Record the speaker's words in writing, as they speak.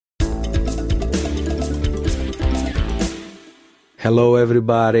Hello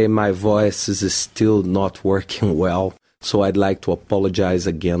everybody, my voice is still not working well, so I'd like to apologize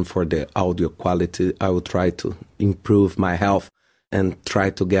again for the audio quality. I will try to improve my health and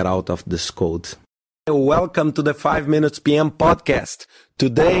try to get out of this cold. Welcome to the 5 Minutes PM podcast.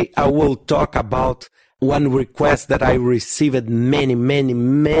 Today I will talk about one request that I received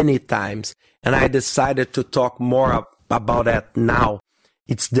many times, and I decided to talk more about that now.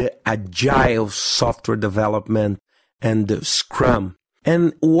 It's the agile software development and the Scrum.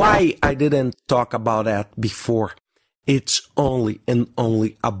 And why I didn't talk about that before? It's only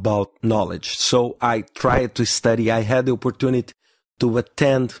about knowledge. So I tried to study. I had the opportunity to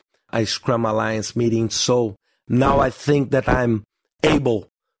attend a Scrum Alliance meeting. So now I think that I'm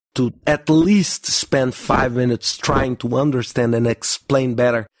able to at least spend 5 minutes trying to understand and explain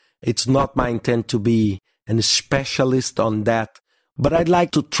better. It's not my intent to be a specialist on that, but I'd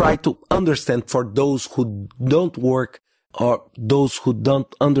like to try to understand for those who don't work or those who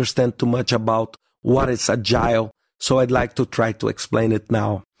don't understand too much about what is agile. So I'd like to try to explain it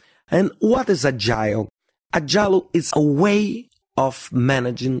now. And what is agile? Agile is a way of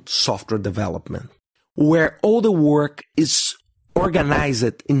managing software development where all the work is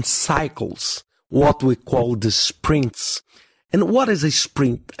organized in cycles, what we call the sprints. And what is a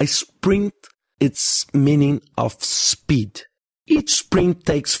sprint? A sprint, it's meaning of speed. Each sprint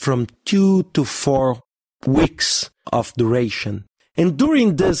takes from 2 to 4 weeks of duration. And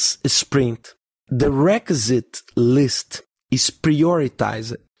during this sprint, the requisite list is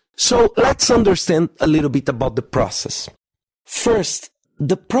prioritized. So let's understand a little bit about the process. First,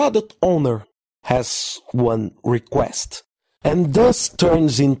 the product owner has one request, and this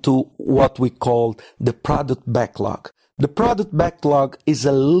turns into what we call the product backlog. The product backlog is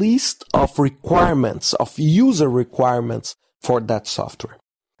a list of requirements, of user requirements for that software.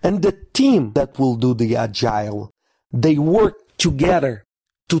 And the team that will do the agile, they work together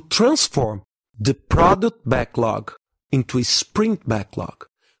to transform the product backlog into a sprint backlog,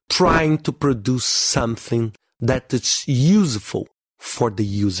 trying to produce something that is useful for the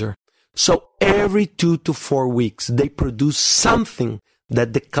user. So every 2 to 4 weeks, they produce something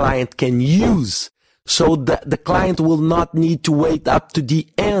that the client can use, so that the client will not need to wait up to the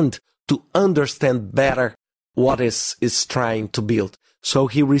end to understand better what is trying to build. So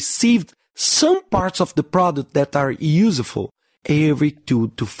he received some parts of the product that are useful every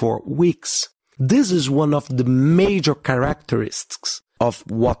 2 to 4 weeks. This is one of the major characteristics of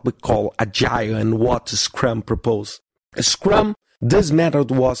what we call agile and what Scrum proposed. Scrum, this method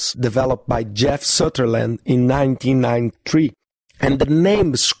was developed by Jeff Sutherland in 1993. And the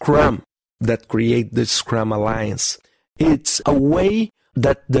name Scrum that created the Scrum Alliance, it's a way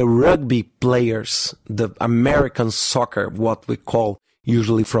that the rugby players, the American soccer, what we call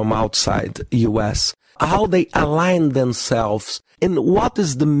usually from outside US, how they align themselves. And what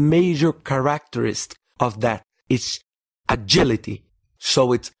is the major characteristic of that? It's agility.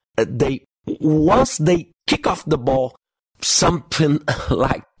 So it's once they kick off the ball, something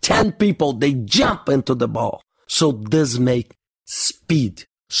like 10 people, they jump into the ball. So this makes speed.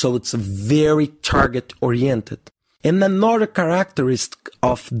 So it's very target oriented. And another characteristic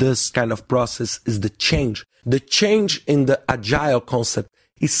of this kind of process is the change. The change in the agile concept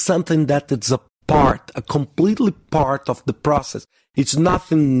is something that is a completely part of the process. It's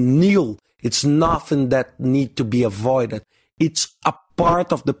nothing new. It's nothing that need to be avoided. It's a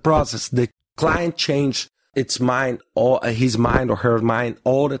part of the process. The client changes its mind or his mind or her mind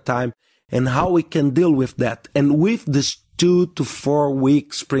all the time, and how we can deal with that. And with this 2 to 4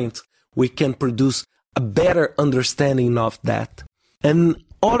 week sprint, we can produce a better understanding of that. And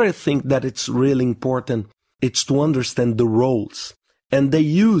other thing that it's really important, it's to understand the roles. And they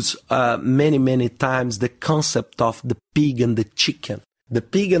use many times the concept of the pig and the chicken. The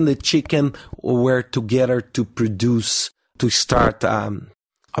pig and the chicken were together to start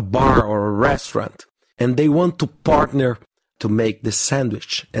a bar or a restaurant. And they want to partner to make the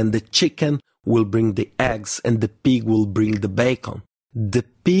sandwich. And the chicken will bring the eggs and the pig will bring the bacon. The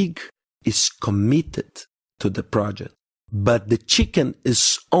pig is committed to the project, but the chicken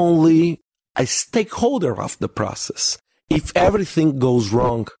is only a stakeholder of the process. If everything goes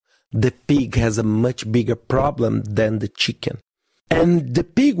wrong, the pig has a much bigger problem than the chicken. And the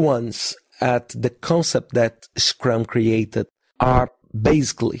big ones at the concept that Scrum created are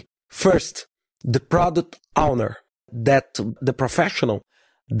basically, first, the product owner, that the professional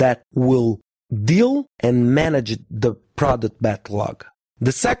that will deal and manage the product backlog.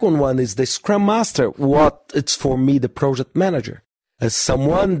 The second one is the Scrum Master, what it's for me, the project manager, as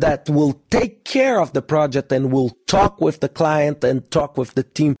someone that will take care of the project and will talk with the client and talk with the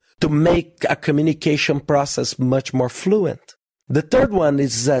team to make a communication process much more fluent. The third one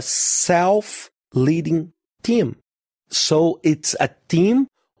is a self-leading team. So it's a team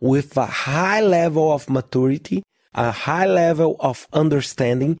with a high level of maturity, a high level of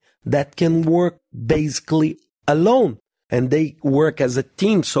understanding that can work basically alone. And they work as a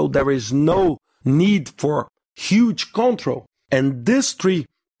team, so there is no need for huge control. And these three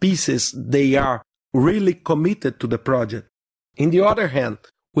pieces, they are really committed to the project. On the other hand,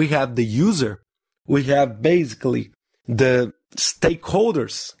 we have the user, we have basically the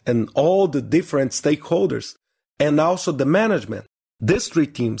stakeholders and all the different stakeholders, and also the management. These three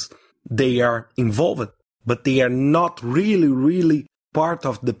teams, they are involved, but they are not really part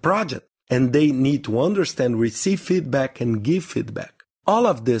of the project. And they need to understand, receive feedback, and give feedback. All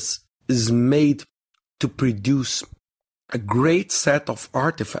of this is made to produce a great set of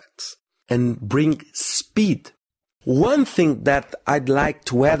artifacts and bring speed. One thing that I'd like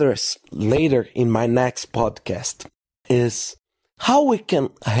to address later in my next podcast is how we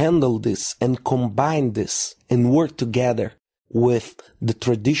can handle this and combine this and work together with the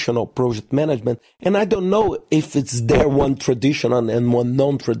traditional project management. And I don't know if it's there one traditional and one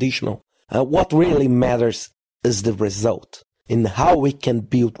non-traditional. What really matters is the result and how we can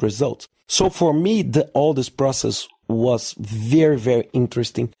build results. So for me, all this process was very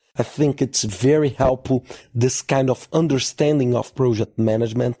interesting. I think it's very helpful, this kind of understanding of project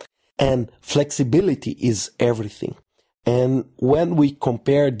management, and flexibility is everything. And when we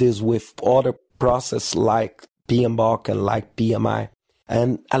compare this with other processes like PMBOK and like PMI,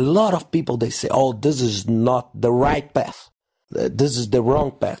 and a lot of people, they say, oh, this is not the right path. This is the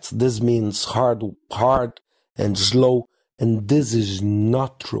wrong path. This means hard and slow. And this is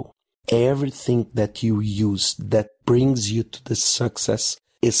not true. Everything that you use that brings you to the success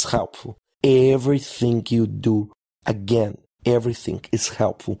is helpful. Everything you do, again, everything is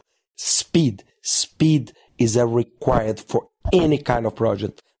helpful. Speed is a required for any kind of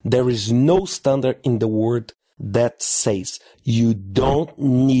project. There is no standard in the world that says you don't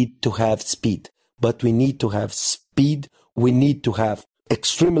need to have speed, but we need to have speed. We need to have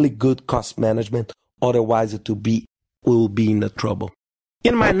extremely good cost management, otherwise we'll be in the trouble.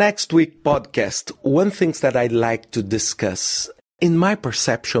 In my next week podcast, one thing that I'd like to discuss, in my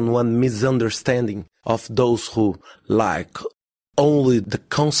perception, one misunderstanding of those who like only the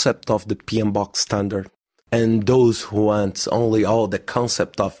concept of the PMBOK standard and those who want only all the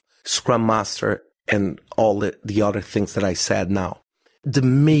concept of Scrum Master and all the other things that I said now. The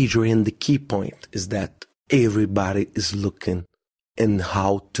major and the key point is that everybody is looking in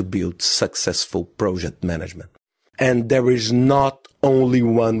how to build successful project management. And there is not only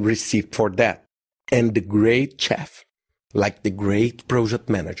one recipe for that. And the great chef, like the great project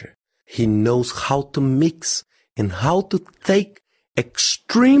manager, he knows how to mix and how to take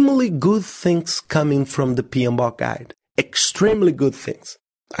extremely good things coming from the PMBOK guide. Extremely good things.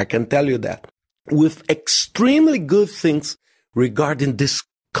 I can tell you that. With extremely good things regarding this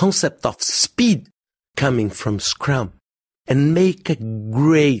concept of speed coming from Scrum, and make a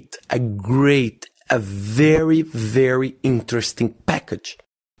very interesting package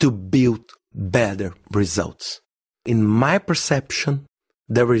to build better results. In my perception,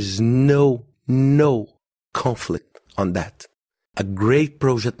 there is no conflict on that. A great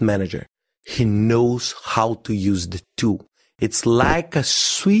project manager, he knows how to use the tool. It's like a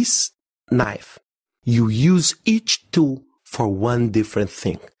Swiss knife. You use each tool for one different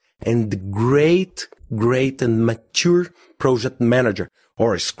thing. And the great and mature project manager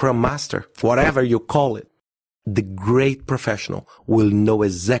or a Scrum Master, whatever you call it, the great professional will know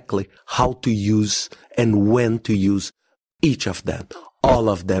exactly how to use and when to use each of them. All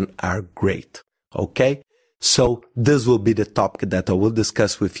of them are great. Okay? So this will be the topic that I will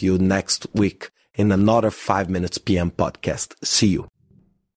discuss with you next week in another 5 Minutes PM podcast. See you.